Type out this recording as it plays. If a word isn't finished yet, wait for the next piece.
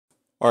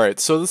All right,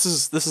 so this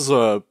is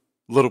a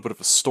little bit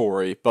of a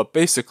story, but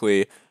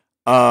basically,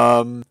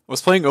 I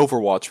was playing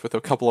Overwatch with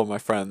a couple of my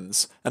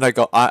friends, and I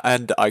got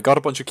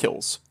a bunch of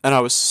kills, and I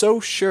was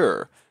so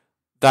sure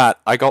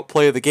that I got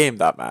play of the game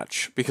that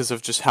match because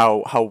of just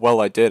how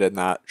well I did in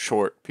that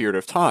short period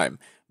of time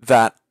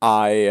that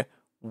I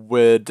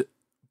would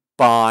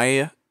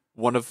buy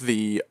one of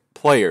the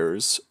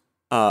players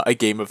a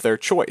game of their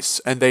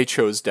choice, and they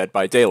chose Dead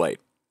by Daylight.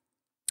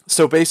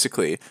 So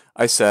basically,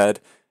 I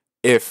said,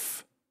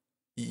 if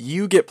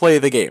you get play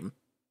of the game,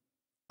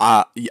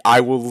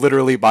 I will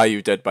literally buy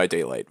you Dead by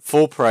Daylight,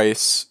 full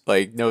price.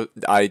 Like no,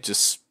 I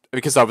just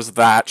because I was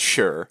that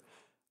sure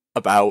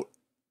about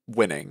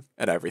winning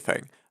and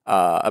everything,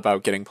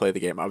 about getting play of the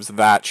game. I was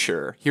that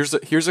sure. Here's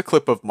a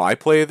clip of my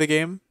play of the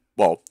game.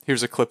 Well,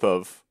 here's a clip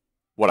of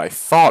what I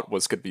thought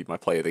was gonna be my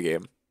play of the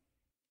game.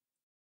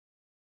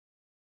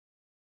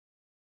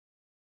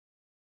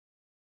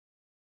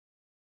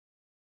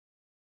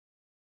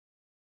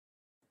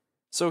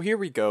 So here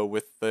we go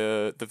with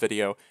the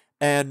video,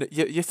 and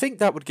you think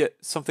that would get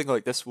something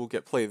like this will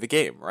get play of the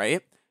game,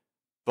 right?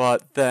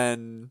 But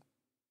then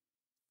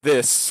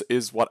this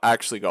is what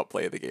actually got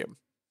play of the game.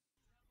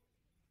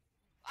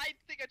 I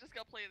think I just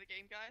got play of the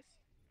game,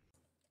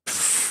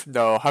 guys.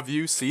 No, have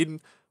you seen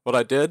what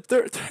I did?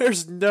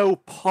 There's no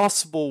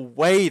possible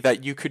way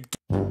that you could